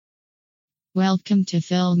Welcome to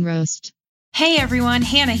Film Roast. Hey everyone,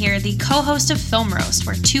 Hannah here, the co-host of Film Roast,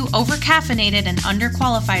 where two overcaffeinated and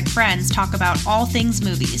underqualified friends talk about all things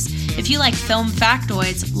movies. If you like film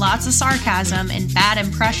factoids, lots of sarcasm, and bad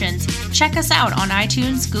impressions, check us out on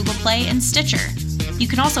iTunes, Google Play, and Stitcher. You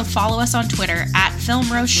can also follow us on Twitter at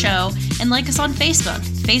Film Roast Show and like us on Facebook,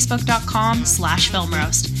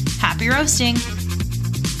 facebook.com/filmroast. Happy roasting!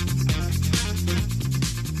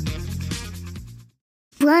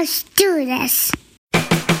 Let's do this.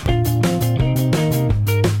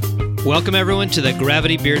 Welcome, everyone, to the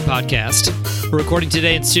Gravity Beard Podcast. We're recording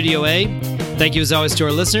today in Studio A. Thank you, as always, to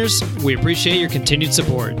our listeners. We appreciate your continued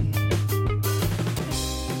support.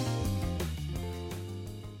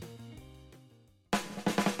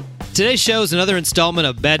 Today's show is another installment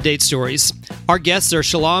of Bad Date Stories. Our guests are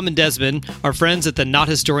Shalom and Desmond, our friends at the Not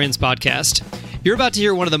Historians podcast. You're about to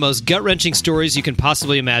hear one of the most gut-wrenching stories you can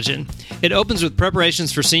possibly imagine. It opens with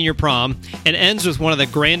preparations for senior prom and ends with one of the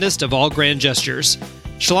grandest of all grand gestures.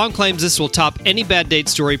 Shalom claims this will top any bad date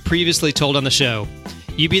story previously told on the show.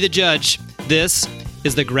 You be the judge. This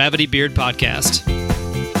is the Gravity Beard Podcast.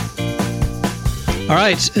 All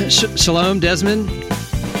right, Shalom, Desmond,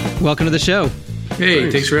 welcome to the show. Hey,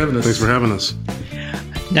 thanks for having us. Thanks for having us.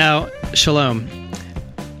 Now, Shalom,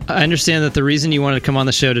 I understand that the reason you wanted to come on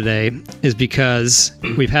the show today is because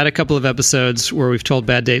we've had a couple of episodes where we've told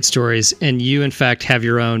bad date stories, and you, in fact, have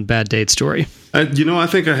your own bad date story. I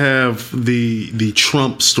think I have the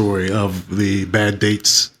Trump story of the bad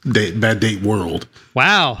date world.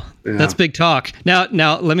 Wow, yeah. That's big talk.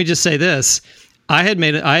 Now, let me just say this: I had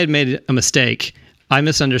made a mistake. I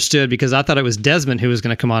misunderstood because I thought it was Desmond who was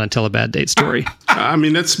going to come on and tell a bad date story. I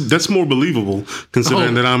mean, that's more believable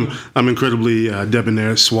considering that I'm incredibly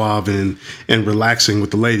debonair, suave, and relaxing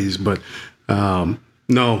with the ladies. But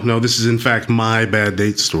no, this is in fact my bad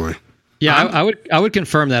date story. Yeah, I would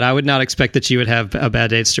confirm that. I would not expect that you would have a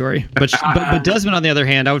bad date story. But Desmond, on the other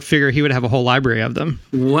hand, I would figure he would have a whole library of them.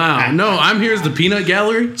 Wow. No, I'm here as the peanut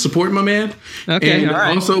gallery, supporting my man. Okay, and all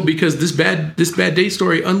right. Also because this bad date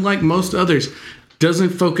story, unlike most others, doesn't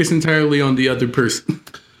focus entirely on the other person.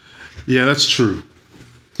 Yeah, that's true.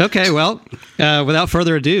 Okay, well, without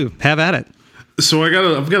further ado, have at it. So I've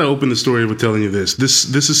got to open the story with telling you this. This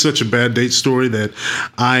is such a bad date story that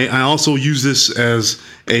I also use this as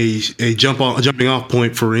a jumping off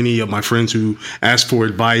point for any of my friends who ask for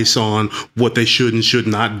advice on what they should and should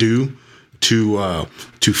not do to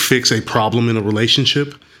fix a problem in a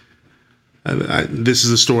relationship. This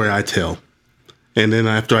is a story I tell, and then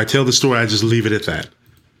after I tell the story, I just leave it at that,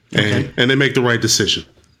 and they make the right decision.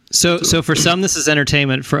 So for some, this is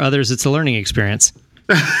entertainment. For others, it's a learning experience.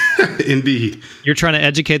 Indeed. You're trying to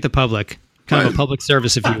educate the public, kind of a public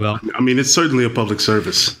service, if you will. I mean, it's certainly a public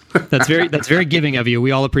service. That's very giving of you.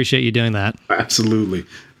 We all appreciate you doing that. Absolutely.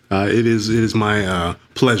 It is my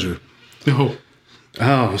pleasure. So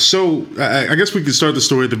I guess we could start the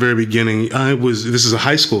story at the very beginning. This is a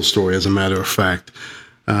high school story, as a matter of fact,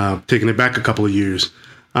 taking it back a couple of years.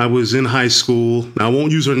 I was in high school. Now, I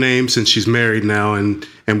won't use her name since she's married now and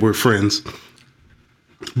we're friends.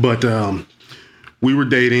 But we were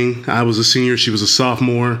dating. I was a senior. She was a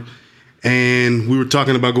sophomore. And we were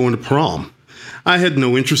talking about going to prom. I had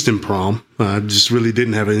no interest in prom. I just really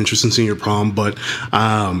didn't have an interest in senior prom. But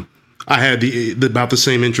I had about the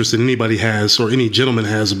same interest that anybody has or any gentleman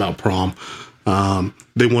has about prom.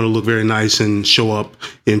 They want to look very nice and show up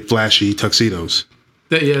in flashy tuxedos.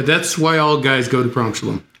 That's why all guys go to prom,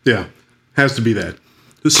 Shalom. Yeah, has to be that.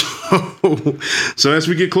 So as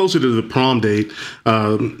we get closer to the prom date,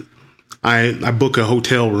 I book a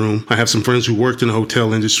hotel room. I have some friends who worked in the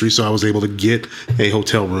hotel industry, so I was able to get a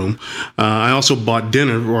hotel room. I also bought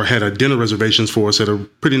dinner or had a dinner reservations for us at a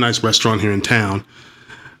pretty nice restaurant here in town.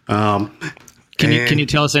 Can you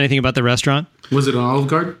tell us anything about the restaurant? Was it an Olive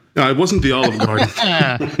Garden? It wasn't the Olive Garden.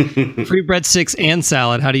 Free breadsticks and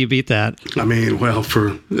salad. How do you beat that? I mean, well,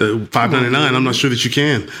 for $5.99, I'm not sure that you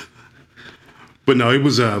can. But no, it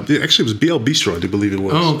was actually it was BL Bistro, I do believe it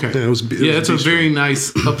was. Oh, okay. Yeah, it's a very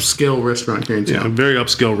nice upscale restaurant here in town. Yeah, a very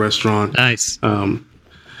upscale restaurant. Nice.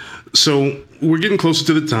 So we're getting closer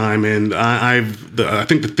to the time, and I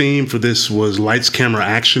think the theme for this was lights, camera,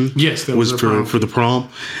 action. Yes, that was for the prom,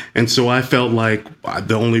 and so I felt like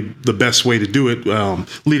the best way to do it,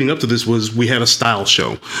 leading up to this, was we had a style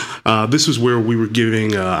show. This was where we were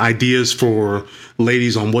giving ideas for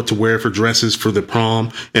ladies on what to wear for dresses for the prom,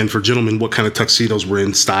 and for gentlemen what kind of tuxedos were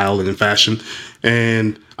in style and in fashion.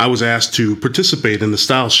 And I was asked to participate in the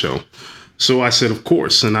style show, so I said, of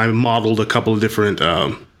course, and I modeled a couple of different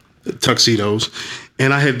tuxedos,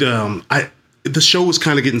 and I had the show was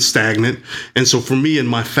kind of getting stagnant. And so for me, in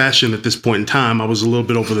my fashion at this point in time, I was a little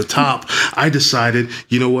bit over the top. I decided,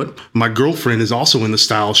 you know what? My girlfriend is also in the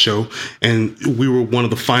style show. And we were one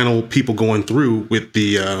of the final people going through with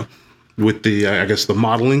the I guess the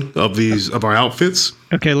modeling of our outfits.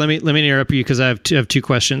 Okay, let me interrupt you because I have two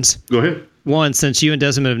questions. Go ahead. One, since you and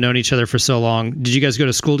Desmond have known each other for so long, did you guys go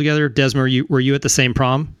to school together? Desmond, were you at the same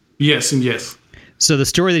prom? Yes and yes. So the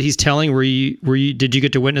story that he's telling, did you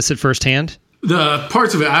get to witness it firsthand? The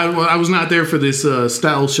parts of it, I was not there for this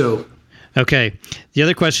style show. Okay. The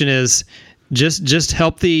other question is, just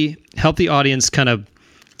help the audience kind of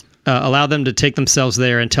allow them to take themselves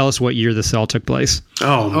there and tell us what year this all took place.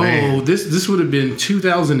 Oh man! Oh, this would have been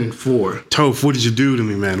 2004. Toph, what did you do to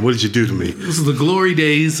me, man? What did you do to me? This is the glory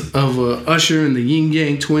days of Usher and the Yin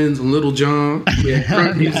Yang Twins and Little John. Yeah,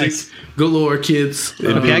 front music, Nice. galore kids.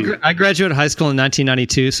 Okay, I graduated high school in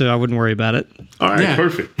 1992, so I wouldn't worry about it. All right, Yeah.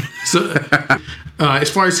 perfect. So, as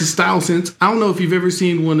far as his style sense, I don't know if you've ever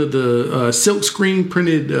seen one of the silk screen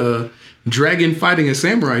printed dragon fighting a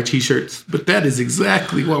samurai T-shirts, but that is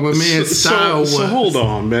exactly what my man's style was. So hold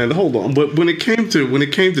on, man, hold on. But when it came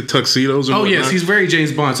to tuxedos, and Oh whatnot, yes, he's very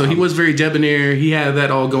James Bond. So he was very debonair. He had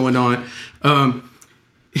that all going on.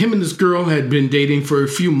 Him and this girl had been dating for a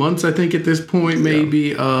few months, I think, at this point,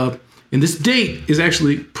 maybe. And this date is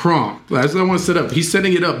actually prom. That's what I want to set up. He's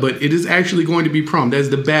setting it up, but it is actually going to be prom. That's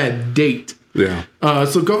the bad date. Yeah.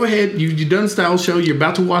 So go ahead. You done style show. You're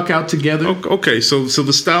about to walk out together. Okay, so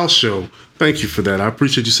the style show. Thank you for that. I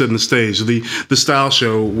appreciate you setting the stage. The style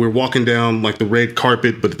show. We're walking down like the red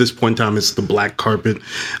carpet, but at this point in time, it's the black carpet.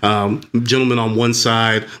 Gentlemen on one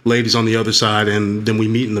side, ladies on the other side, and then we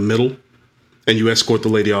meet in the middle, and you escort the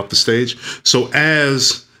lady off the stage. So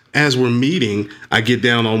as we're meeting, I get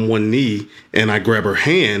down on one knee and I grab her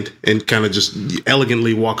hand and kind of just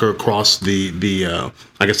elegantly walk her across the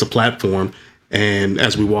platform. And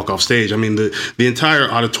as we walk off stage, I mean, the entire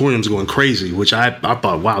auditorium's going crazy, which I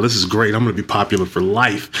thought, wow, this is great. I'm going to be popular for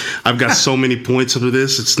life. I've got so many points for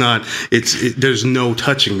this. There's no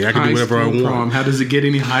touching me. I can do whatever I want. Prom. How does it get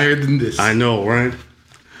any higher than this? I know, right?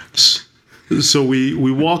 So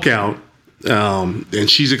we walk out. And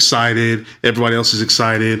she's excited. Everybody else is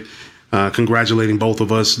excited, congratulating both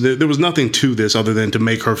of us. There was nothing to this other than to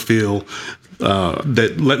make her feel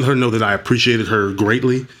let her know that I appreciated her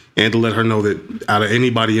greatly, and to let her know that out of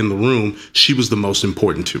anybody in the room, she was the most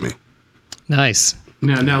important to me. Nice.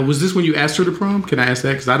 Now, was this when you asked her to prom? Can I ask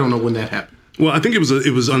that? Because I don't know when that happened. Well, I think it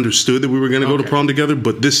was understood that we were going to go to prom together,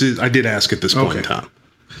 but I did ask at this point in time.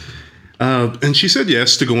 And she said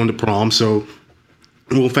yes to going to prom. So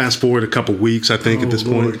we'll fast forward a couple weeks, I think, at this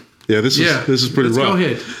point. Yeah, this is pretty rough. Go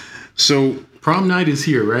ahead. So prom night is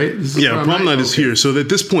here, right? Prom night is here. So at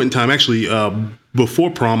this point in time, actually,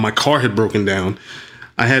 before prom, my car had broken down.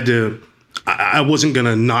 I wasn't going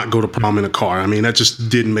to not go to prom in a car. I mean, that just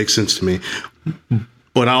didn't make sense to me.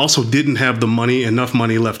 But I also didn't have enough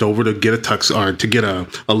money left over to get to get a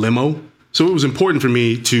limo. So it was important for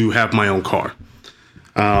me to have my own car.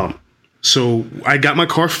 So I got my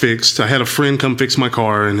car fixed. I had a friend come fix my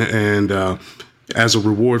car, and as a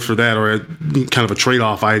reward for that, or kind of a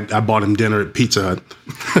trade-off, I bought him dinner at Pizza Hut.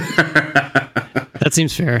 That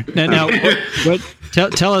seems fair. Now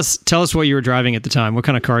tell us what you were driving at the time. What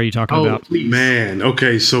kind of car are you talking about? Please. Man,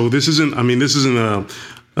 okay, so this isn't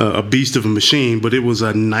a beast of a machine, but it was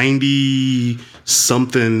a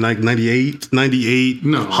 90-something, like 98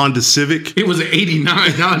 Honda Civic. It was an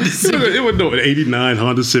 89 Honda Civic. It was an 89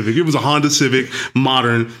 Honda Civic. It was a Honda Civic,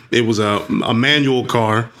 modern. It was a manual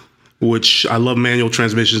car, which I love manual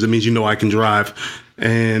transmissions. That means I can drive.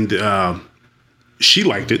 And she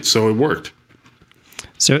liked it, so it worked.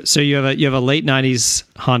 So you have a late 90s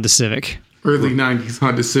Honda Civic. Early 90s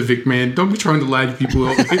Honda Civic, man. Don't be trying to lie to people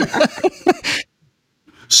out there.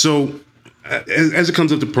 So as it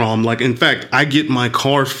comes up to prom, in fact, I get my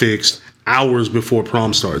car fixed hours before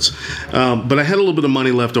prom starts. But I had a little bit of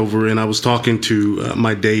money left over, and I was talking to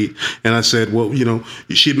my date, and I said, well,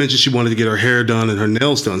 she had mentioned she wanted to get her hair done and her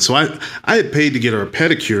nails done. So I had paid to get her a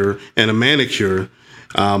pedicure and a manicure,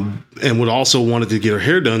 and would also wanted to get her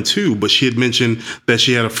hair done too. But she had mentioned that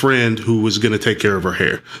she had a friend who was going to take care of her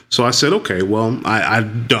hair. So I said, okay, well,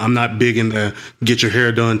 I'm not big in the get your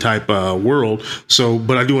hair done type world. So,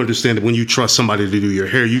 but I do understand that when you trust somebody to do your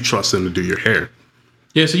hair, you trust them to do your hair.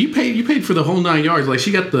 Yeah, so you paid for the whole 9 yards. Like,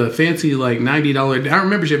 she got the fancy, like, $90. I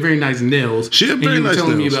remember she had very nice nails. She had very nice nails. And you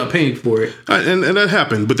were telling me about paying for it. And that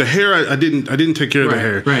happened. But the hair, I didn't take care of the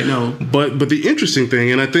hair. Right, no. But the interesting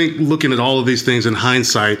thing, and I think looking at all of these things in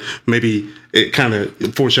hindsight, maybe it kind of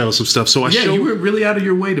foreshadows some stuff. So you were really out of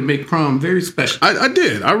your way to make prom very special. I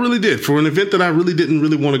did. I really did. For an event that I really didn't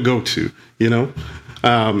really want to go to, you know?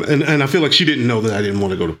 And I feel like she didn't know that I didn't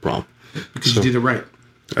want to go to prom. Because you did it right.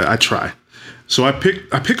 I try. So I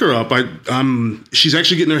pick her up. She's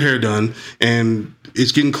actually getting her hair done, and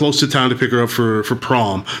it's getting close to time to pick her up for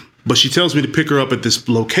prom. But she tells me to pick her up at this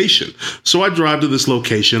location. So I drive to this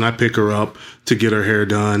location. I pick her up to get her hair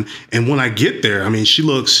done. And when I get there, I mean, she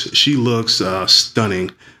looks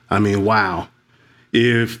stunning. I mean, wow.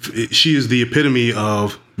 If she is the epitome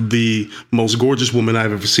of the most gorgeous woman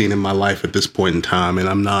I've ever seen in my life at this point in time. And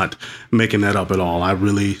I'm not making that up at all. I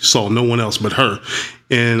really saw no one else but her.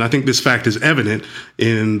 And I think this fact is evident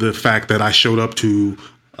in the fact that I showed up to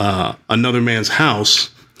another man's house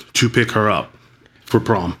to pick her up for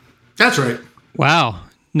prom. That's right. Wow.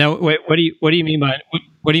 Now, wait. What do you mean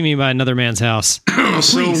by another man's house?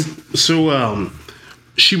 So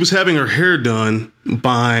she was having her hair done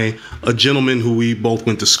by a gentleman who we both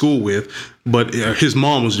went to school with, but his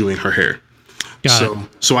mom was doing her hair.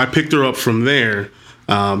 So I picked her up from there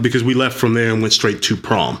because we left from there and went straight to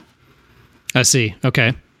prom. I see.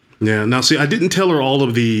 Okay. Yeah. Now, see, I didn't tell her all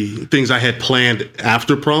of the things I had planned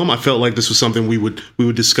after prom. I felt like this was something we would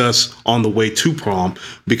discuss on the way to prom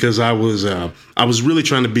because I was really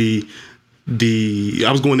trying to be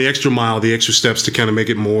I was going the extra mile, the extra steps to kind of make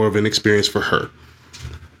it more of an experience for her,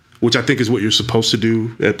 which I think is what you're supposed to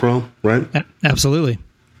do at prom, right? Absolutely.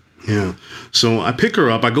 Yeah. So I pick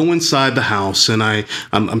her up. I go inside the house, and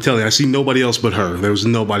I'm telling you, I see nobody else but her. There was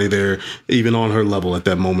nobody there, even on her level at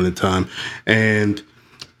that moment in time. And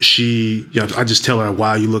I just tell her,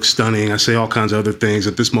 wow, you look stunning. I say all kinds of other things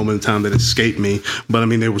at this moment in time that escaped me. But I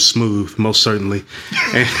mean, they were smooth, most certainly.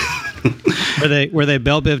 Were they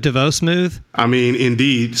Belle Biv DeVoe smooth? I mean,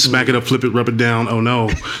 indeed. Smack it up, flip it, rub it down. Oh,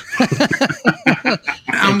 no.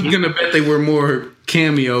 I'm going to bet they were more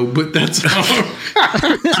cameo, but that's all.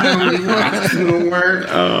 I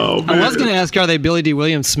was going to ask, are they Billy D.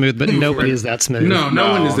 Williams smooth? But nobody is that smooth. No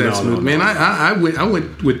one is that smooth, man. I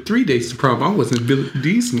went with 3 days to prom. I wasn't Billy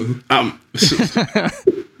D. smooth.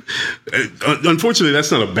 Unfortunately,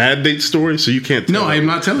 that's not a bad date story, so you can't tell. No, I'm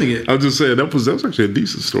not telling it. I was just saying that was actually a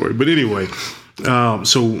decent story. But anyway,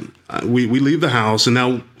 so we leave the house, and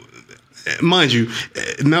now, mind you,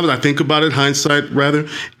 now that I think about it, hindsight rather,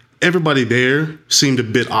 everybody there seemed a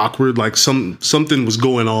bit awkward, like something was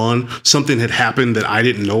going on, something had happened that I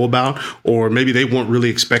didn't know about, or maybe they weren't really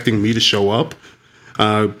expecting me to show up.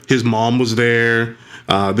 His mom was there.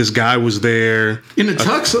 This guy was there. In a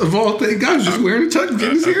tux of all things. Guy was just wearing a tux.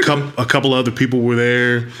 Getting his hair done. A couple other people were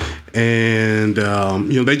there. And,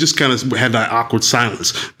 they just kind of had that awkward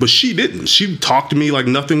silence. But she didn't. She talked to me like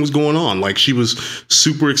nothing was going on. Like she was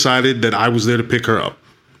super excited that I was there to pick her up.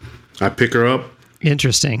 I pick her up.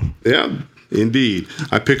 Interesting. Yeah, indeed.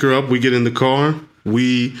 I pick her up. We get in the car.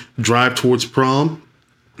 We drive towards prom.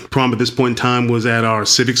 Prom at this point in time was at our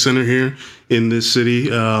civic center here in this city.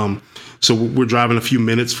 So we're driving a few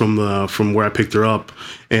minutes from where I picked her up,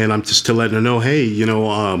 and I'm just letting her know, hey,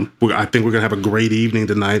 I think we're gonna have a great evening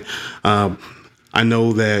tonight. I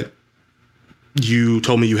know that you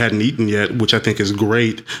told me you hadn't eaten yet, which I think is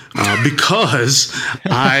great because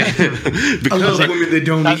I love women that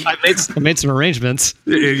don't eat. I made some arrangements.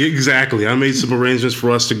 Exactly, I made some arrangements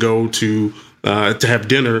for us to go to have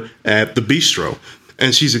dinner at the bistro,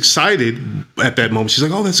 and she's excited at that moment. She's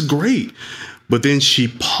like, "Oh, that's great." But then she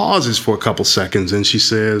pauses for a couple seconds and she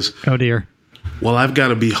says, "Oh dear. Well, I've got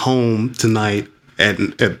to be home tonight at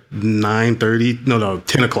 9:30. No,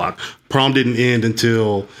 10 o'clock. Prom didn't end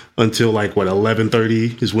until like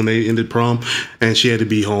 11:30 is when they ended prom, and she had to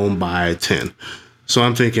be home by 10. So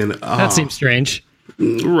I'm thinking, that seems strange.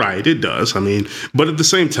 Right, it does. I mean, but at the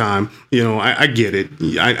same time, I get it.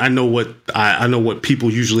 I know what people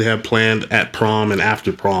usually have planned at prom and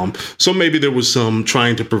after prom. So maybe there was some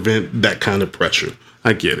trying to prevent that kind of pressure.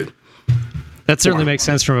 I get it. That certainly makes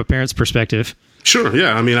sense from a parent's perspective. Sure,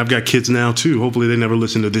 yeah. I mean, I've got kids now too. Hopefully, they never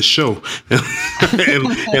listen to this show,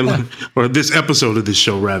 or this episode of this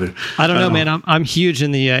show, rather. I don't know, man. I'm huge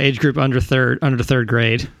in the age group under third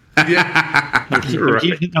grade.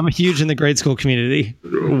 I'm huge in the grade school community.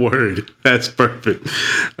 Word. That's perfect.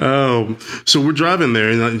 So we're driving there,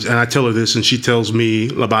 and I tell her this, and she tells me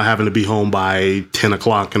about having to be home by 10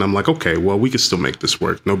 o'clock. And I'm like, okay, well, we can still make this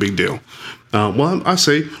work. No big deal. Well, I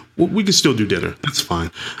say, well, we can still do dinner. That's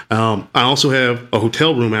fine. I also have a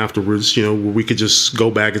hotel room afterwards, where we could just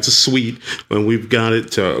go back. It's a suite, and we've got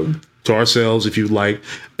it to ourselves if you'd like,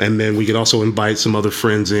 and then we could also invite some other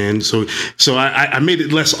friends in. So I made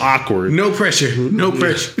it less awkward. No pressure.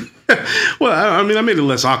 Well, I made it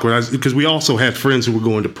less awkward because we also had friends who were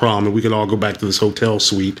going to prom, and we could all go back to this hotel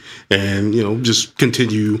suite and just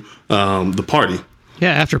continue the party.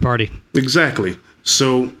 Yeah, after party. Exactly.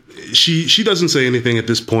 So she doesn't say anything at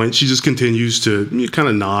this point. She just continues to kind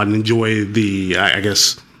of nod and enjoy the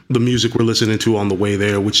music we're listening to on the way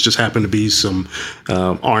there, which just happened to be some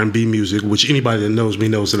R&B music, which anybody that knows me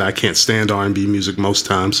knows that I can't stand R&B music most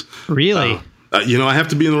times. Really? I have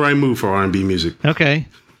to be in the right mood for R&B music. Okay.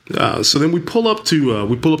 So then we pull up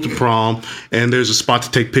to prom, and there's a spot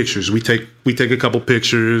to take pictures. We take a couple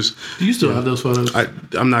pictures. Do you still have those photos?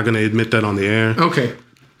 I'm not going to admit that on the air. Okay.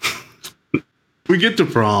 We get to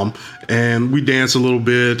prom, and we dance a little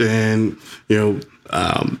bit, and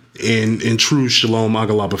in true Shalom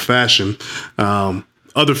Agalaba fashion,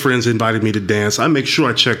 other friends invited me to dance. I make sure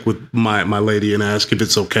I check with my lady and ask if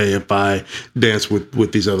it's okay if I dance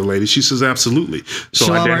with these other ladies. She says absolutely. So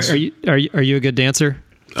Shalom, I dance. are you a good dancer?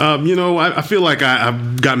 I feel like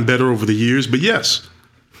I've gotten better over the years, but yes.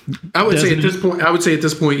 I would say at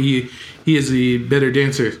this point he is a better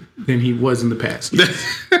dancer than he was in the past.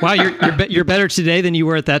 Wow, you're better today than you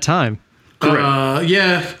were at that time.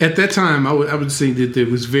 Yeah, at that time I would say that it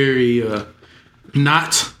was very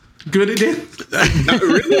not good at it. Not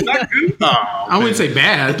really, not good. Oh, I wouldn't say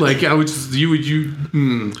bad. Like I would just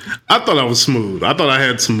I thought I was smooth. I thought I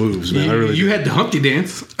had some moves, man. You had the Humpty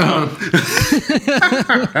dance.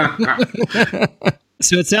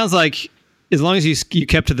 So it sounds like as long as you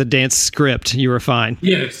kept to the dance script, you were fine.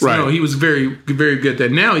 Yes, right. No, he was very, very good at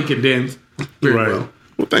that. Now he can dance very well.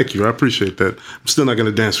 Well, thank you. I appreciate that. I'm still not going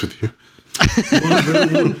to dance with you.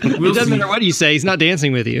 It doesn't matter what you say. He's not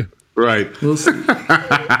dancing with you. Right. We'll see.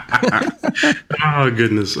 Oh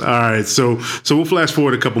goodness. All right. So we'll flash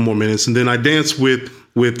forward a couple more minutes, and then I dance with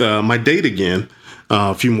my date again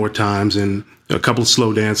a few more times, and a couple of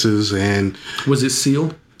slow dances. And Was it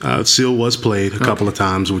Seal? Seal was played a couple of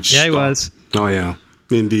times, which Yeah, he was. Oh yeah,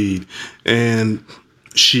 indeed. And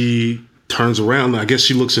she turns around. I guess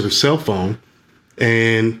she looks at her cell phone,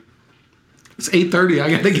 and It's 8:30.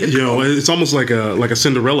 I gotta get. it's almost like a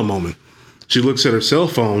Cinderella moment. She looks at her cell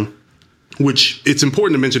phone, which it's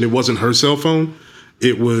important to mention it wasn't her cell phone.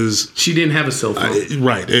 It was She didn't have a cell phone.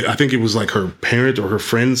 right. I think it was like her parent or her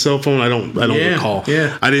friend's cell phone. I don't recall.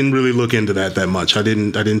 Yeah. I didn't really look into that much. I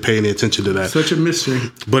didn't pay any attention to that. Such a mystery.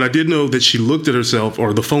 But I did know that she looked at herself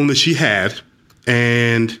or the phone that she had,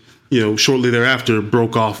 and shortly thereafter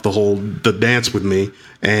broke off the dance with me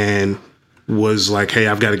and was like, "Hey,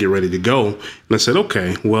 I've got to get ready to go." And I said,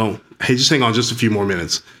 "Okay, well, hey, just hang on just a few more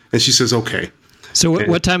minutes." And she says, "Okay." So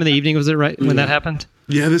what time of the evening was it? Right when that happened?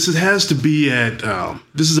 Yeah, this has to be at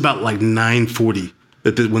this is about like 9:40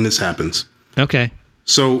 when this happens. Okay.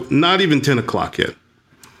 So not even 10 o'clock yet.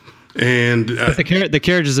 And But the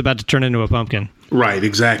carriage is about to turn into a pumpkin. right,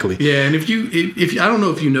 exactly. Yeah, and if I don't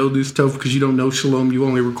know if you know this stuff because you don't know Shalom, you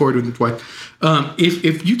only recorded him twice.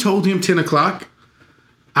 If you told him 10 o'clock,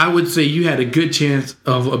 I would say you had a good chance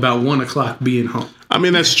of about 1 o'clock being home. I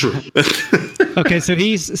mean, that's true. Okay,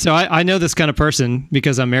 so I know this kind of person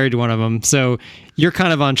because I'm married to one of them. So you're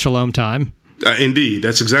kind of on Shalom time. Indeed,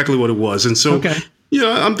 that's exactly what it was. And so, Okay.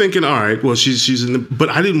 I'm thinking, all right, well, she's in but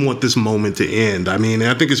I didn't want this moment to end. I mean,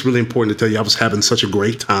 I think it's really important to tell you I was having such a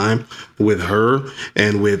great time with her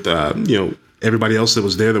and with, everybody else that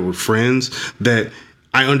was there that were friends, that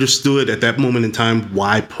I understood at that moment in time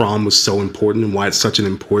why prom was so important and why it's such an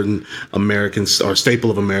important American or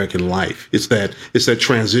staple of American life. It's that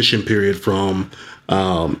transition period from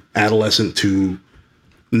adolescent to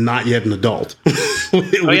not yet an adult.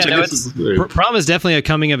 Prom is definitely a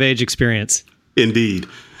coming of age experience. Indeed.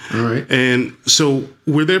 All right. And so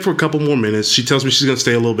we're there for a couple more minutes. She tells me she's going to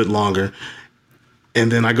stay a little bit longer. And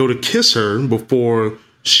then I go to kiss her before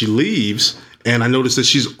she leaves. And I notice that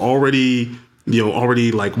she's already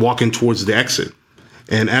like walking towards the exit.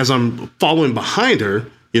 And as I'm following behind her,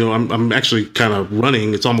 I'm actually kind of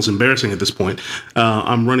running. It's almost embarrassing at this point.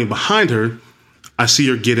 I'm running behind her. I see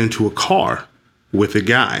her get into a car with a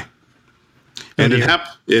guy. And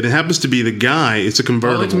it happens to be the guy. It's a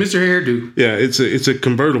convertible. Oh, it's Mr. Hairdo. Yeah, it's a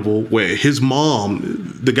convertible where his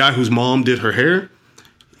mom, the guy whose mom did her hair,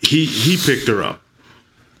 he picked her up.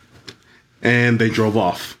 and they drove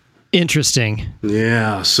off. Interesting.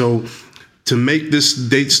 Yeah. So to make this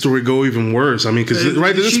date story go even worse, I mean, because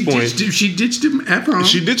right at this point, she ditched him at prom.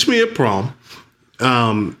 She ditched me at prom,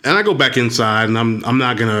 and I go back inside, and I'm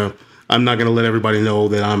not gonna let everybody know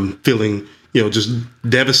that I'm feeling, just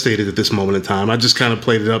devastated at this moment in time. I just kind of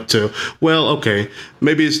played it up to, well, okay,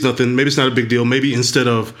 maybe it's nothing, maybe it's not a big deal. Maybe instead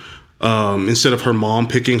of her mom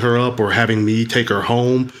picking her up or having me take her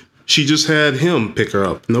home, she just had him pick her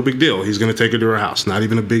up. No big deal. He's going to take her to her house. Not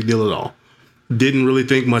even a big deal at all. Didn't really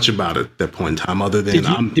think much about it at that point in time, other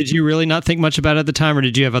than did you really not think much about it at the time, or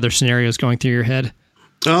did you have other scenarios going through your head?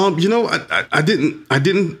 I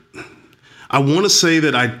didn't. I want to say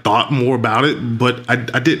that I thought more about it, but I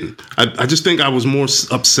didn't. I just think I was more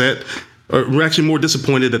upset, or actually more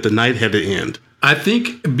disappointed that the night had to end. I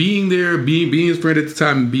think being there, being his friend at the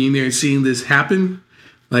time, and being there and seeing this happen,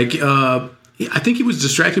 I think he was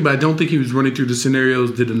distracted, but I don't think he was running through the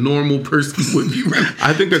scenarios that a normal person would be running.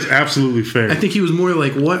 I think that's absolutely fair. I think he was more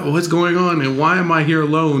like, what's going on, and why am I here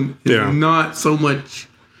alone? Yeah. Not so much,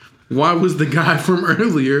 why was the guy from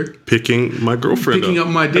earlier picking my girlfriend up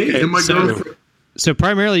my date and my girlfriend? So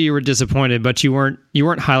primarily you were disappointed, but you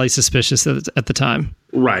weren't highly suspicious at the time.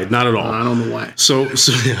 Right, not at all. I don't know why. So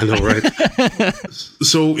yeah, I know, right?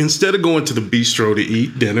 So instead of going to the bistro to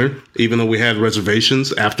eat dinner, even though we had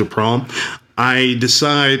reservations after prom, I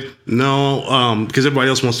decide no, because everybody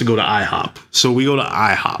else wants to go to IHOP. So we go to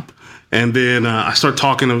IHOP, and then I start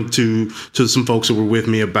talking to some folks who were with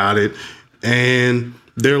me about it, and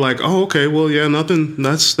they're like, "Oh, okay, well, yeah, nothing.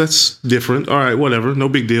 That's different. All right, whatever, no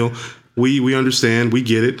big deal. We understand, we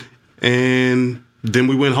get it." And then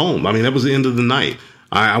we went home. I mean, that was the end of the night.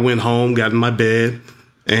 I went home, got in my bed,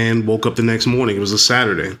 and woke up the next morning. It was a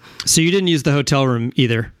Saturday. So you didn't use the hotel room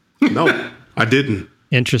either? No, I didn't.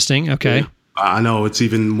 Interesting. Okay. Yeah. I know, it's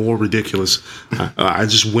even more ridiculous. I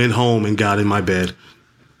just went home and got in my bed.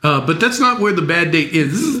 But that's not where the bad date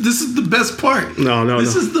is. This is the best part. No.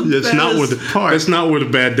 This is the best part. That's not where the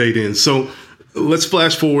bad date ends. So let's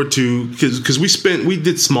flash forward to, because we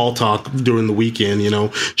did small talk during the weekend.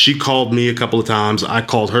 She called me a couple of times. I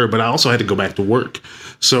called her, but I also had to go back to work.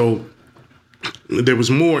 So there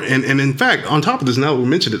was more. And in fact, on top of this, now that we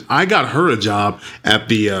mentioned it, I got her a job at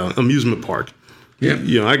the amusement park.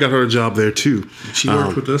 Yeah. I got her a job there too. She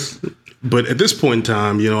worked with us. But at this point in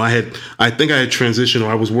time, I think I had transitioned,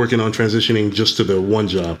 or I was working on transitioning just to the one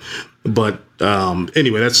job. But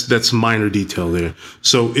anyway, that's minor detail there.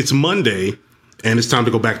 So it's Monday, and it's time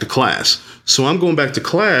to go back to class. So I'm going back to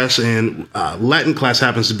class, and Latin class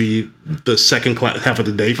happens to be the second half of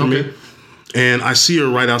the day for me. And I see her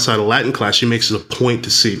right outside of Latin class. She makes it a point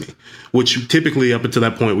to see me, which typically up until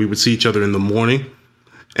that point, we would see each other in the morning,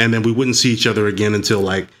 and then we wouldn't see each other again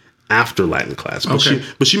until after Latin class.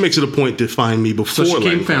 But she makes it a point to find me before Latin class. So she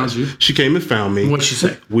came and found you. She came and found me. What did she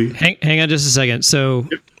say? Hang on just a second. So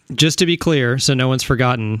just to be clear, so no one's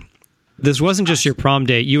forgotten, this wasn't just your prom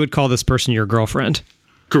date. You would call this person your girlfriend.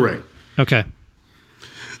 Correct. Okay.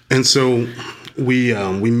 And so we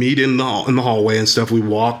meet in the hallway and stuff. We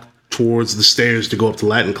walk towards the stairs to go up to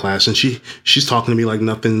Latin class, and she's talking to me like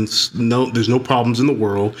there's no problems in the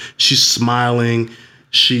world. She's smiling.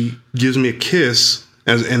 She gives me a kiss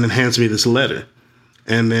and then hands me this letter,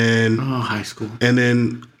 and then high school, and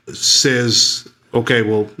then says, "Okay,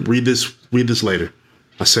 well, read this later."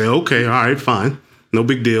 I say, "Okay, all right, fine, no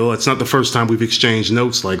big deal." It's not the first time we've exchanged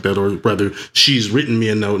notes like that, or rather, she's written me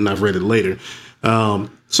a note and I've read it later.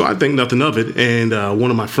 So I think nothing of it. And one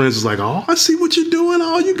of my friends is like, "Oh, I see what you're doing.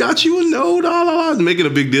 Oh, you got you a note." Making a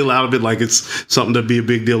big deal out of it, like it's something to be a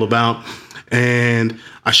big deal about. And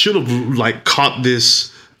I should have caught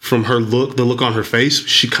this from her the look on her face.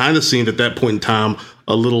 She kind of seemed at that point in time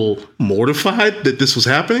a little mortified that this was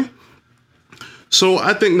happening. So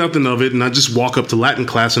I think nothing of it, and I just walk up to Latin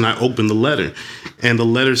class and I open the letter. And the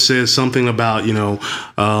letter says something about,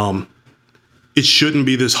 it shouldn't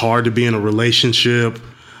be this hard to be in a relationship.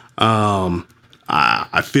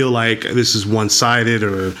 I feel like this is one-sided,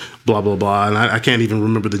 or blah, blah, blah. And I can't even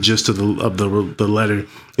remember the gist of the letter.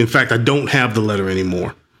 In fact, I don't have the letter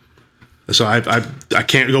anymore. So I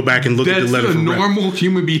can't go back and look at the letter. That's normal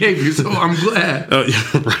human behavior, so I'm glad.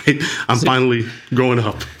 Right. I'm finally growing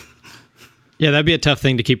up. Yeah, that'd be a tough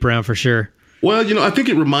thing to keep around for sure. Well, I think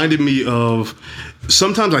it reminded me of,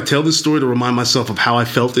 sometimes I tell this story to remind myself of how I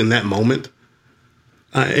felt in that moment.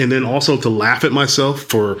 And then also to laugh at myself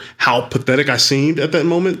for how pathetic I seemed at that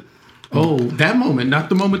moment. Oh, that moment, not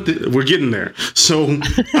the moment that We're getting there. So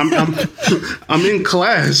I'm in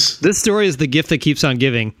class. This story is the gift that keeps on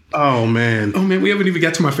giving. Oh man. Oh man, we haven't even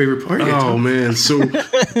got to my favorite part yet. Oh man. So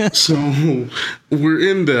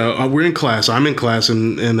we're in class. I'm in class,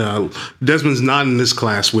 and Desmond's not in this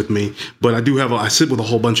class with me, but I sit with a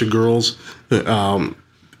whole bunch of girls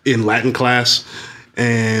in Latin class,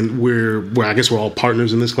 and I guess we're all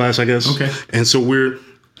partners in this class, I guess. Okay. And so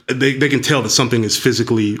they can tell that something is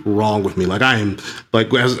physically wrong with me. Like I am,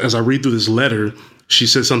 like as I read through this letter, she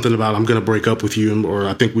says something about I'm going to break up with you, or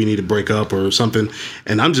I think we need to break up or something.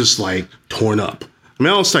 And I'm just like torn up. I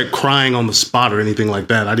mean, I don't start crying on the spot or anything like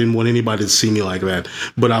that. I didn't want anybody to see me like that.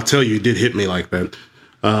 But I'll tell you, it did hit me like that.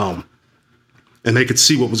 And they could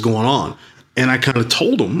see what was going on. And I kind of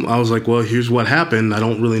told them, I was like, well, here's what happened. I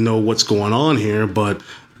don't really know what's going on here, but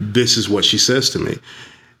this is what she says to me.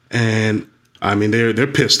 And I mean, they're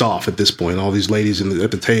pissed off at this point, all these ladies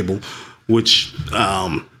at the table, which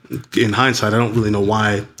in hindsight, I don't really know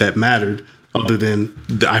why that mattered, other than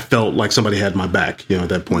I felt like somebody had my back, at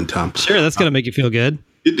that point in time. Sure, that's going to make you feel good.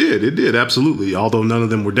 It did, absolutely. Although none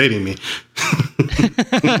of them were dating me.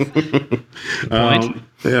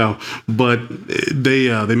 Yeah, but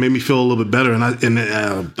they made me feel a little bit better. And I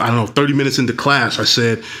don't know, 30 minutes into class, I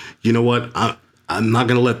said, you know what, I'm not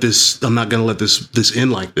gonna let this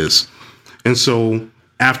end like this. And so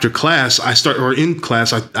after class, in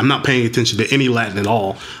class, I'm not paying attention to any Latin at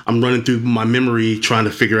all. I'm running through my memory, trying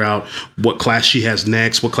to figure out what class she has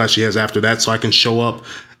next, what class she has after that, so I can show up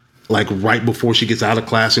like right before she gets out of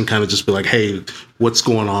class and kind of just be like, hey, what's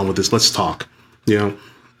going on with this? Let's talk.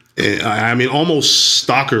 I mean, almost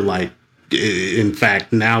stalker-like. In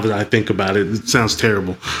fact, now that I think about it, it sounds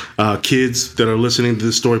terrible. Kids that are listening to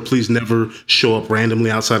this story, please never show up randomly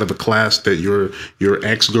outside of a class that your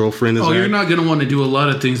ex-girlfriend is at. You're not going to want to do a lot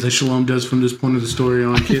of things that Shalom does from this point of the story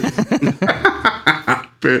on, kids.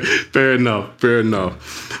 Fair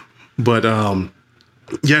enough. But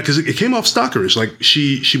yeah, because it came off stalkerish. Like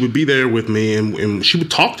she would be there with me, and she would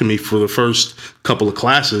talk to me for the first couple of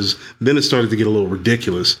classes. Then it started to get a little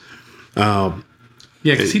ridiculous.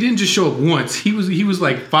 Yeah, because he didn't just show up once. He was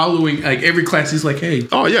like following like every class. He's like, hey.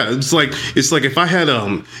 Oh yeah, it's like if I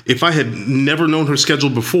had never known her schedule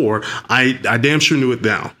before, I damn sure knew it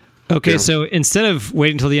now. Okay, so instead of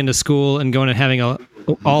waiting until the end of school and going and having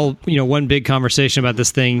one big conversation about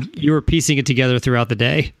this thing, you were piecing it together throughout the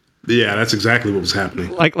day. Yeah, that's exactly what was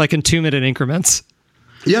happening. Like in 2-minute increments.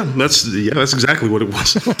 Yeah, that's exactly what it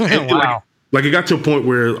was. Wow. Like it got to a point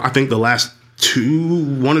where I think the last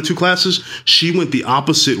 1 or 2 classes, she went the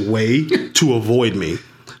opposite way to avoid me.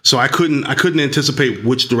 So I couldn't anticipate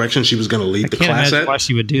which direction she was going to lead the class at. I can't imagine why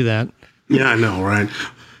she would do that. Yeah, I know, right?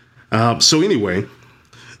 So anyway,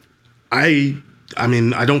 I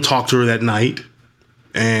mean, I don't talk to her that night,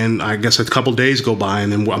 and I guess a couple days go by,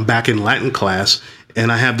 and then I'm back in Latin class, and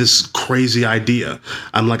I have this crazy idea.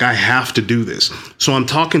 I'm like, I have to do this. So I'm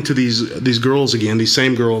talking to these girls again, these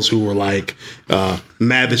same girls who were like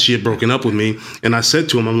mad that she had broken up with me. And I said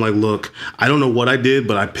to them, I'm like, look, I don't know what I did,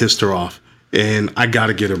 but I pissed her off, and I got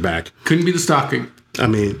to get her back. Couldn't be the stalking. I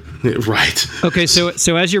mean, right. Okay, so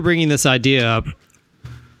as you're bringing this idea up,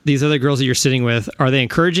 these other girls that you're sitting with, are they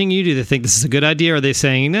encouraging you? Do they think this is a good idea? Or are they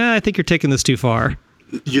saying, nah, I think you're taking this too far?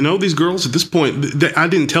 These girls at this point, I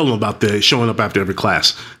didn't tell them about the showing up after every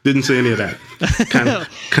class. Didn't say any of that.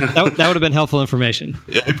 That would have been helpful information.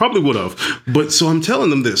 Yeah, it probably would have. But so I'm telling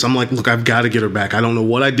them this. I'm like, look, I've got to get her back. I don't know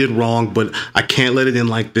what I did wrong, but I can't let it end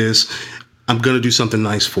like this. I'm going to do something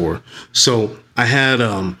nice for her. So I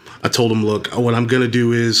told them, look, what I'm going to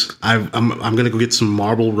do is I'm going to go get some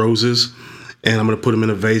marble roses, and I'm going to put them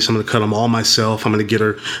in a vase. I'm going to cut them all myself. I'm going to get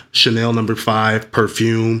her Chanel No. 5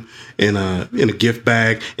 perfume in a gift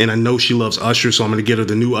bag. And I know she loves Usher, so I'm going to get her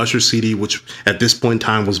the new Usher CD, which at this point in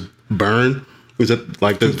time was Burn. Was that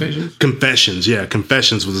like the Confessions? Confessions? Yeah,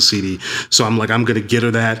 Confessions was a CD. So I'm like, I'm going to get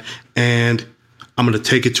her that, and I'm going to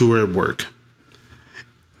take it to her at work.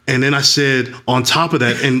 And then I said, on top of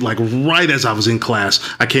that, and like right as I was in class,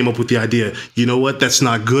 I came up with the idea, you know what? That's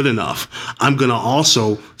not good enough. I'm going to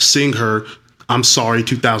also sing her I'm Sorry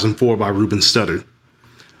 2004 by Ruben Studdard.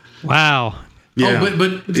 Wow. Yeah. Oh,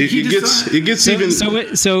 but it gets even.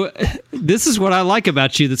 So this is what I like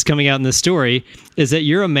about you that's coming out in this story is that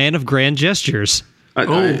you're a man of grand gestures.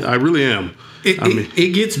 I really am.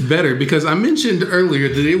 It gets better because I mentioned earlier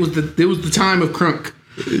that it was the time of crunk.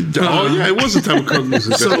 It was the time of crunk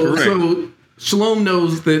music. That's correct. So Shalom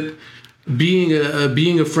knows that being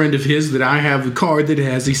a friend of his, that I have a car that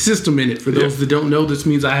has a system in it. For those that don't know, this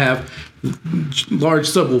means I have large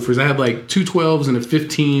subwoofers. I have like two 12s and a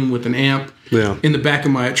 15 with an amp in the back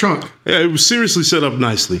of my trunk. Yeah, it was seriously set up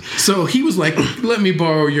nicely. So he was like, "Let me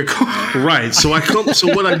borrow your car." Right. So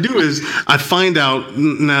So what I do is I find out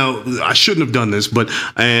now. I shouldn't have done this, but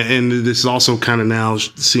and this is also kind of now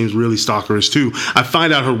seems really stalkerish too. I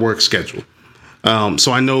find out her work schedule.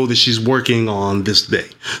 So I know that she's working on this day.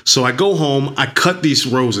 So I go home, I cut these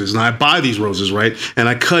roses, and I buy these roses, right? And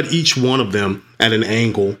I cut each one of them at an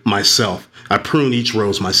angle myself. I prune each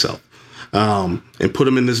rose myself, and put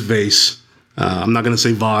them in this vase. I'm not going to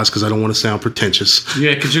say vase because I don't want to sound pretentious.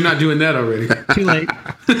 Yeah, because you're not doing that already. Too late.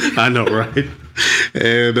 I know, right?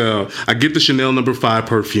 And I get the Chanel No. 5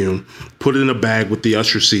 perfume, put it in a bag with the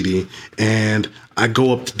Usher CD, and I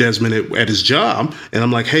go up to Desmond at his job, and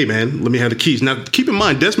I'm like, "Hey, man, let me have the keys." Now, keep in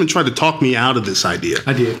mind, Desmond tried to talk me out of this idea.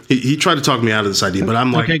 I did. He tried to talk me out of this idea, but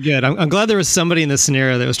I'm like, okay, good. I'm glad there was somebody in this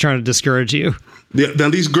scenario that was trying to discourage you. Now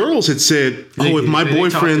these girls had said, if my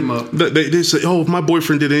boyfriend, they said, if my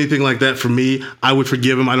boyfriend did anything like that for me, I would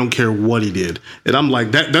forgive him. I don't care what he did. And I'm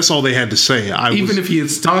like, that's all they had to say. Even if he had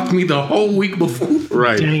stalked me the whole week before.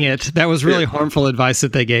 Right. Dang it. That was really harmful advice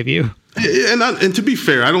that they gave you. And to be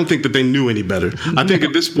fair, I don't think that they knew any better. I think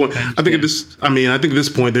at this point, I think at this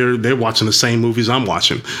point they're watching the same movies I'm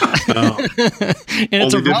watching. And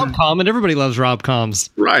it's a rom-com, and everybody loves rom-coms.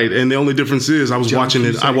 Right. And the only difference is I watch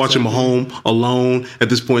them at home alone at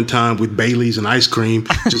this point in time with Baileys and ice cream,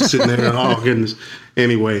 just sitting there. Oh goodness.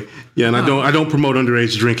 Anyway, yeah, and I don't promote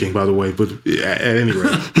underage drinking, by the way, but at any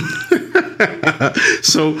rate.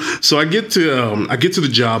 So I get to the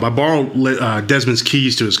job. I borrow Desmond's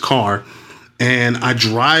keys to his car, and I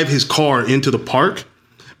drive his car into the park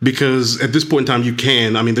because at this point in time you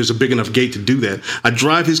can. I mean, there's a big enough gate to do that. I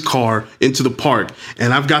drive his car into the park,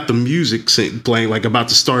 and I've got the music playing, like about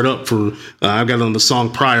to start up for. I've got on the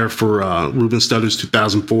song prior for Ruben Studdard's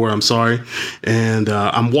 2004. I'm sorry, and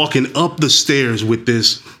I'm walking up the stairs with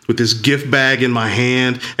this gift bag in my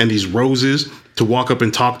hand and these roses to walk up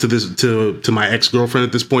and talk to my ex-girlfriend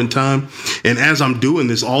at this point in time. And as I'm doing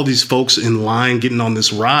this, all these folks in line getting on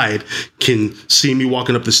this ride can see me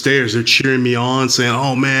walking up the stairs. They're cheering me on, saying,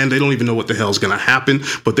 "Oh man," they don't even know what the hell's going to happen,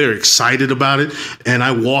 but they're excited about it. And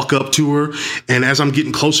I walk up to her, and as I'm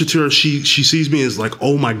getting closer to her, she sees me and is like,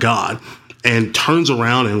 "Oh my God," and turns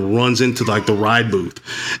around and runs into like the ride booth.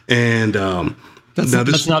 And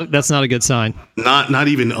that's not a good sign. Not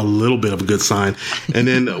even a little bit of a good sign. And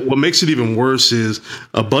then what makes it even worse is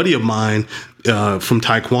a buddy of mine from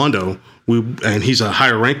Taekwondo. And he's a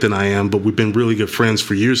higher rank than I am, but we've been really good friends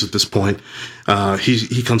for years at this point.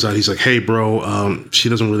 He comes out. He's like, "Hey, bro, she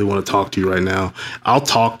doesn't really want to talk to you right now. I'll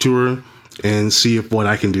talk to her and see what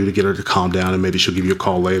I can do to get her to calm down, and maybe she'll give you a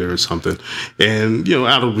call later or something." And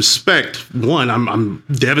out of respect, one, I'm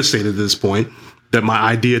devastated at this point that my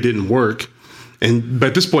idea didn't work. But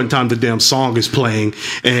at this point in time, the damn song is playing,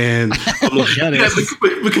 and I'm like,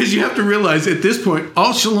 because you have to realize at this point,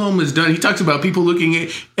 all Shalom has done. He talks about people looking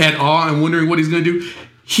at awe and wondering what he's going to do.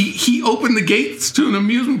 He opened the gates to an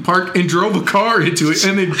amusement park and drove a car into it,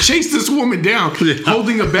 and then chased this woman down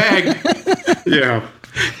holding a bag. Yeah,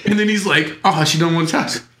 and then he's like, "Oh, she don't want to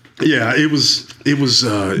touch." Yeah, it was.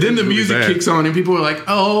 Then the music really kicks on, and people are like,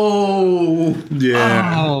 "Oh,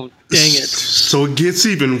 yeah." Oh, dang it. So it gets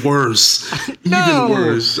even worse. No, even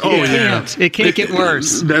worse. Oh, yeah. It can't get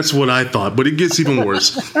worse. That's what I thought, but it gets even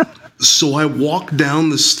worse. So I walk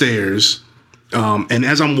down the stairs, and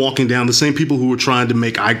as I'm walking down, the same people who were trying to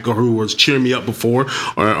who was cheering me up before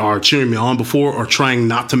or are cheering me on before are trying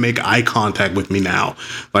not to make eye contact with me now.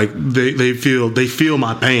 Like they feel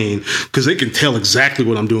my pain because they can tell exactly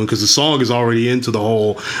what I'm doing because the song is already into the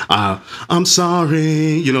whole "I'm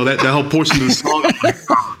sorry," that whole portion of the song. I'm like,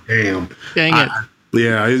 oh, damn. Dang it.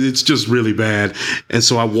 Yeah, it's just really bad. And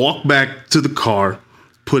so I walk back to the car,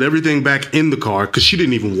 put everything back in the car because she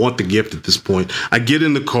didn't even want the gift at this point. I get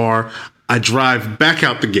in the car. I drive back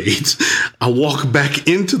out the gates. I walk back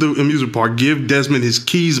into the amusement park, give Desmond his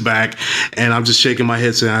keys back, and I'm just shaking my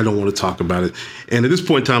head saying, I don't want to talk about it. And at this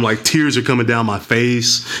point in time, like tears are coming down my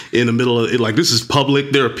face in the middle of it. Like this is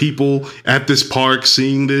public. There are people at this park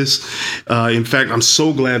seeing this. In fact, I'm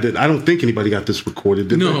so glad that I don't think anybody got this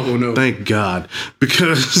recorded. No. Thank God.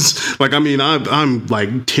 Because I'm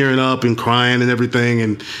like tearing up and crying and everything.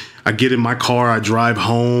 And I get in my car, I drive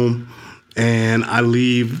home. And I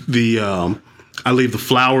leave the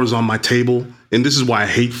flowers on my table, and this is why I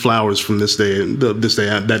hate flowers from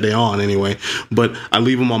that day on anyway. But I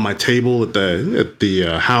leave them on my table at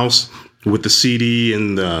the house with the CD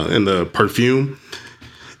and the perfume.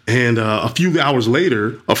 And a few hours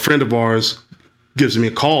later, a friend of ours gives me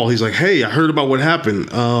a call. He's like, "Hey, I heard about what happened.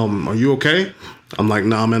 Are you okay?" I'm like,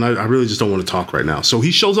 "Nah, man, I really just don't want to talk right now." So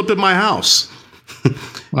he shows up at my house.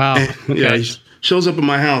 Wow. And, yeah, he shows up at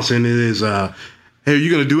my house, and it is, "Hey, are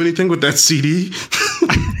you going to do anything with that CD?"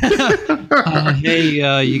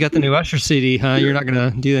 Hey, you got the new Usher CD, huh? You're not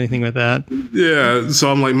going to do anything with that. Yeah.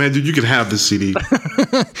 So I'm like, "Man, dude, you can have this CD."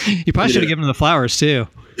 You probably should have given him the flowers, too.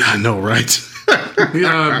 Yeah, I know, right?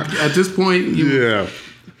 At this point, Yeah.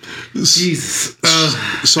 Jesus.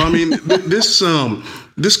 So I mean,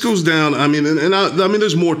 this goes down. I mean, I mean,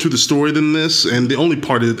 there's more to the story than this, and the only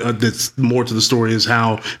part that's more to the story is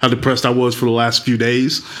how depressed I was for the last few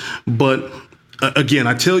days. But again,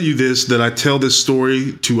 I tell you this, that I tell this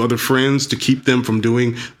story to other friends to keep them from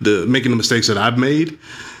making the mistakes that I've made.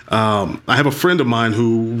 I have a friend of mine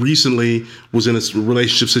who recently was in a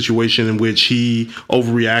relationship situation in which he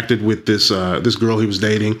overreacted with this girl he was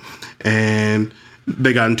dating, and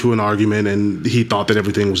they got into an argument, and he thought that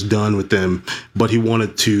everything was done with them, but he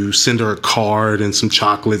wanted to send her a card and some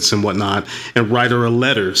chocolates and whatnot and write her a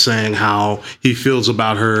letter saying how he feels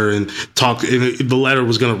about her, and the letter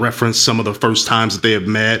was going to reference some of the first times that they have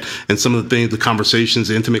met and some of the things,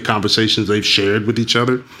 the intimate conversations they've shared with each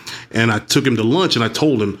other. And I took him to lunch and I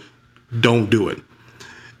told him, "Don't do it."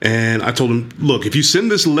 And I told him, "Look, if you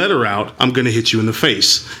send this letter out, I'm going to hit you in the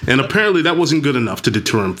face." And apparently that wasn't good enough to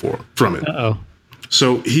deter him from it. Uh-oh.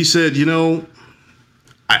 So he said,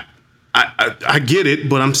 I get it,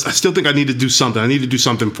 but I still think I need to do something. I need to do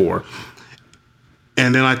something for her.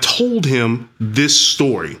 And then I told him this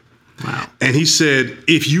story. Wow. And he said,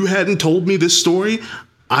 "If you hadn't told me this story,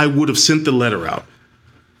 I would have sent the letter out."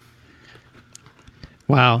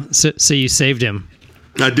 Wow. So you saved him.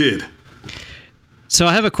 I did. So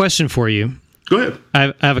I have a question for you. Go ahead.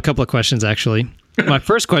 I have a couple of questions, actually. My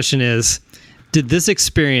first question is, did this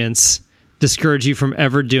experience discourage you from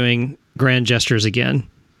ever doing grand gestures again?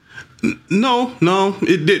 No,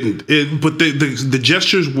 it didn't. But the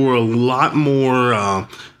gestures were a lot more.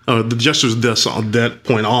 The gestures at that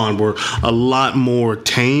point on were a lot more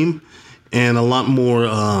tame and a lot more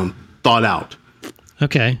thought out.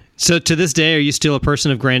 Okay. So to this day, are you still a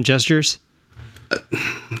person of grand gestures?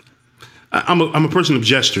 I'm a person of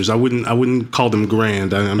gestures. I wouldn't call them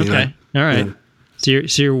grand. I mean, okay. All right. Yeah.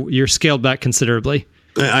 So you're scaled back considerably.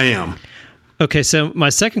 I am. Okay. So my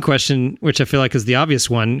second question, which I feel like is the obvious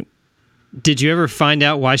one, did you ever find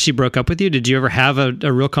out why she broke up with you? Did you ever have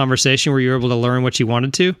a real conversation where you were able to learn what you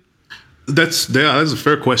wanted to? That's a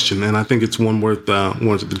fair question, and I think it's one worth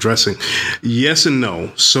addressing. Yes and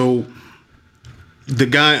no. So the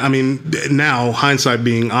guy, I mean, now hindsight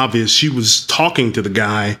being obvious, she was talking to the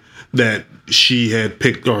guy that she had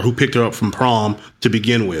picked, or who picked her up from prom to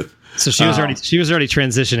begin with. So she was already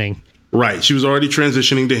transitioning. Right. She was already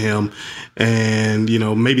transitioning to him. And,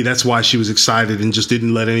 maybe that's why she was excited and just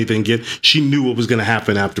didn't let anything get. She knew what was going to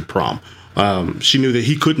happen after prom. She knew that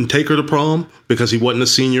he couldn't take her to prom because he wasn't a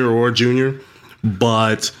senior or a junior,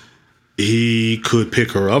 but he could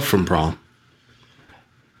pick her up from prom.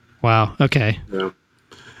 Wow. Okay. Yeah.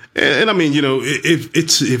 And I mean,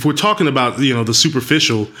 if we're talking about, the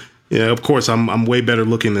superficial, of course, I'm way better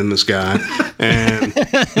looking than this guy, and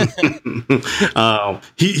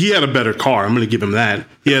he had a better car. I'm going to give him that.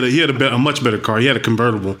 He had a much better car. He had a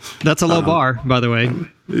convertible. That's a low bar, by the way.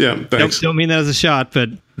 Yeah, thanks. Don't mean that as a shot, but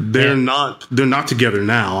they're not together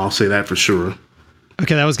now. I'll say that for sure.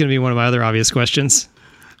 Okay, that was going to be one of my other obvious questions.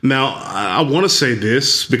 Now, I want to say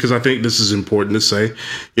this because I think this is important to say.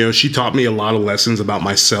 She taught me a lot of lessons about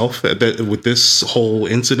myself with this whole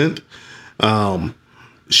incident.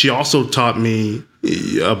 She also taught me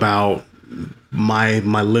about my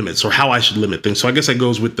limits, or how I should limit things. So I guess that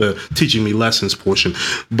goes with the teaching me lessons portion.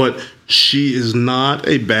 But she is not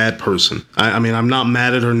a bad person. I mean, I'm not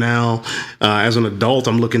mad at her now. As an adult,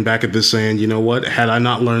 I'm looking back at this saying, you know what? Had I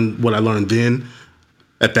not learned what I learned then,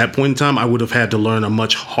 at that point in time, I would have had to learn a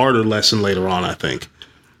much harder lesson later on, I think.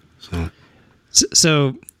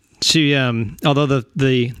 So she, although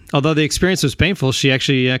the experience was painful, she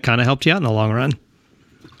actually kind of helped you out in the long run.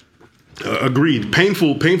 Agreed.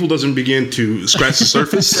 Painful doesn't begin to scratch the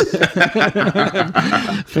surface.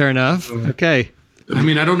 Fair enough. Okay. I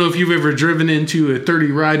mean, I don't know if you've ever driven into a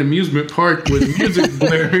 30-ride amusement park with music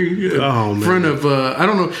blaring in front of. I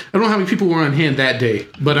don't know how many people were on hand that day,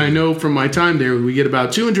 but I know from my time there, we get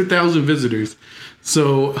about 200,000 visitors.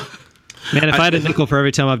 So, man, if I had a nickel for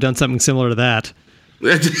every time I've done something similar to that.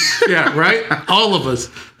 Yeah, right. All of us.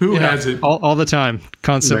 Who hasn't? All the time,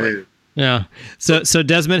 constantly. Right. Yeah. So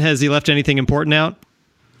Desmond, has he left anything important out?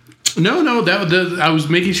 No, I was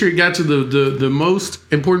making sure he got to the most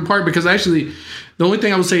important part, because actually, the only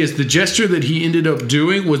thing I would say is the gesture that he ended up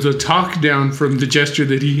doing was a talk down from the gesture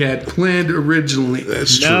that he had planned originally.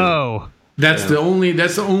 That's true. No. That's the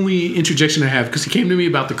only interjection I have, because he came to me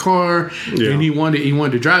about the car and he wanted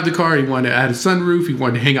to drive the car. He wanted to add a sunroof. He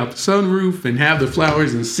wanted to hang out the sunroof and have the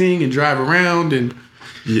flowers and sing and drive around and.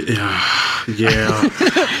 Yeah.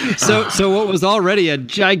 So what was already a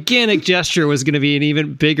gigantic gesture was going to be an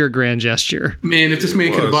even bigger grand gesture. Man, if this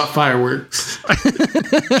man could have bought fireworks.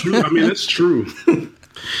 True. I mean, that's true.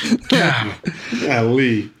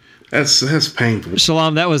 Golly. That's painful.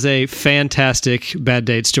 Shalom, that was a fantastic bad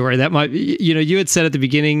date story. That might, you had said at the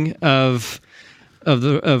beginning of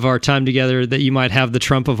our time together that you might have the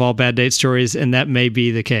Trump of all bad date stories, and that may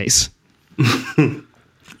be the case.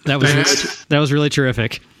 That was really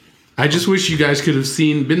terrific. I just wish you guys could have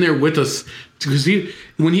been there with us, because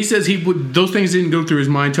when he says those things didn't go through his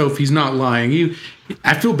mind, Toph, he's not lying.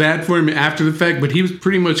 I feel bad for him after the fact, but he was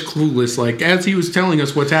pretty much clueless. Like, as he was telling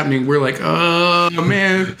us what's happening, we're like, oh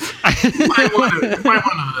man, you might want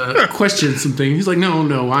to question something. He's like,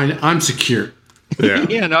 no, I'm secure. Yeah.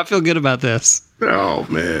 Yeah, no, I feel good about this. Oh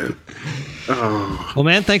man. Oh. Well,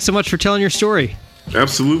 man, thanks so much for telling your story.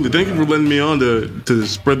 Absolutely. Thank you for letting me on to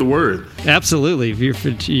spread the word. Absolutely.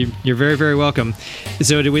 You're very, very welcome.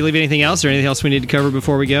 So did we leave anything else or anything else we need to cover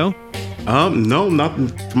before we go? No, not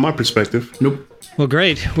from my perspective. Nope. Well,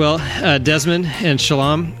 great. Well, Desmond and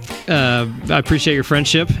Shalom, I appreciate your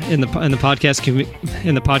friendship in the podcast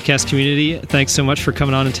community. Thanks so much for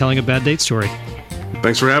coming on and telling a bad date story.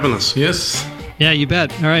 Thanks for having us. Yes. Yeah, you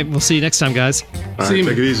bet. All right. We'll see you next time, guys. All right, take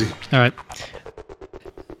it easy. All right.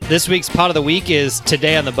 This week's Pod of the Week is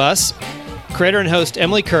Today on the Bus. Creator and host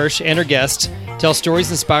Emily Kirsch and her guest tell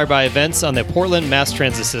stories inspired by events on the Portland mass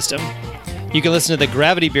transit system. You can listen to the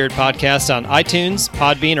Gravity Beard podcast on iTunes,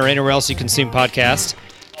 Podbean, or anywhere else you consume podcasts.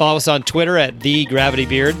 Follow us on Twitter at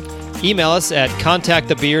 @TheGravityBeard. Email us at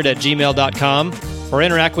contactthebeard@gmail.com or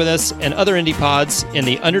interact with us and other indie pods in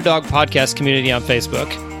the Underdog Podcast community on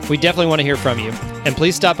Facebook. We definitely want to hear from you. And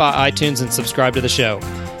please stop by iTunes and subscribe to the show.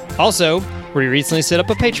 Also, we recently set up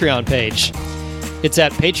a Patreon page. It's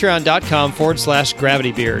at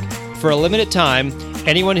patreon.com/gravitybeard. For a limited time,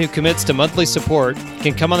 anyone who commits to monthly support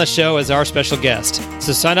can come on the show as our special guest.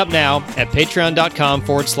 So sign up now at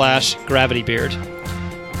patreon.com/gravitybeard.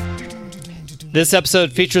 This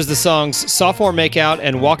episode features the songs Sophomore Makeout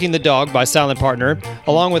and Walking the Dog by Silent Partner,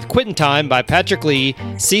 along with Quittin' Time by Patrick Lee,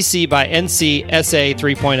 CC by NCSA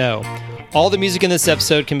 3.0. All the music in this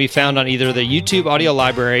episode can be found on either the YouTube audio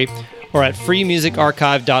library or at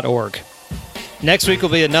freemusicarchive.org. Next week will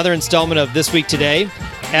be another installment of This Week Today.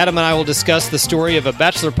 Adam and I will discuss the story of a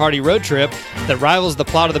bachelor party road trip that rivals the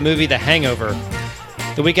plot of the movie The Hangover.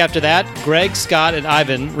 The week after that, Greg, Scott, and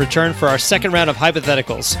Ivan return for our second round of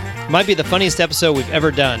hypotheticals. It might be the funniest episode we've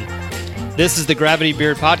ever done. This is the Gravity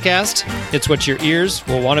Beard Podcast. It's what your ears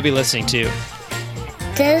will want to be listening to.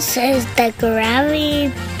 This is the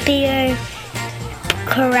Gravity Beard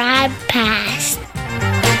Crab Pass.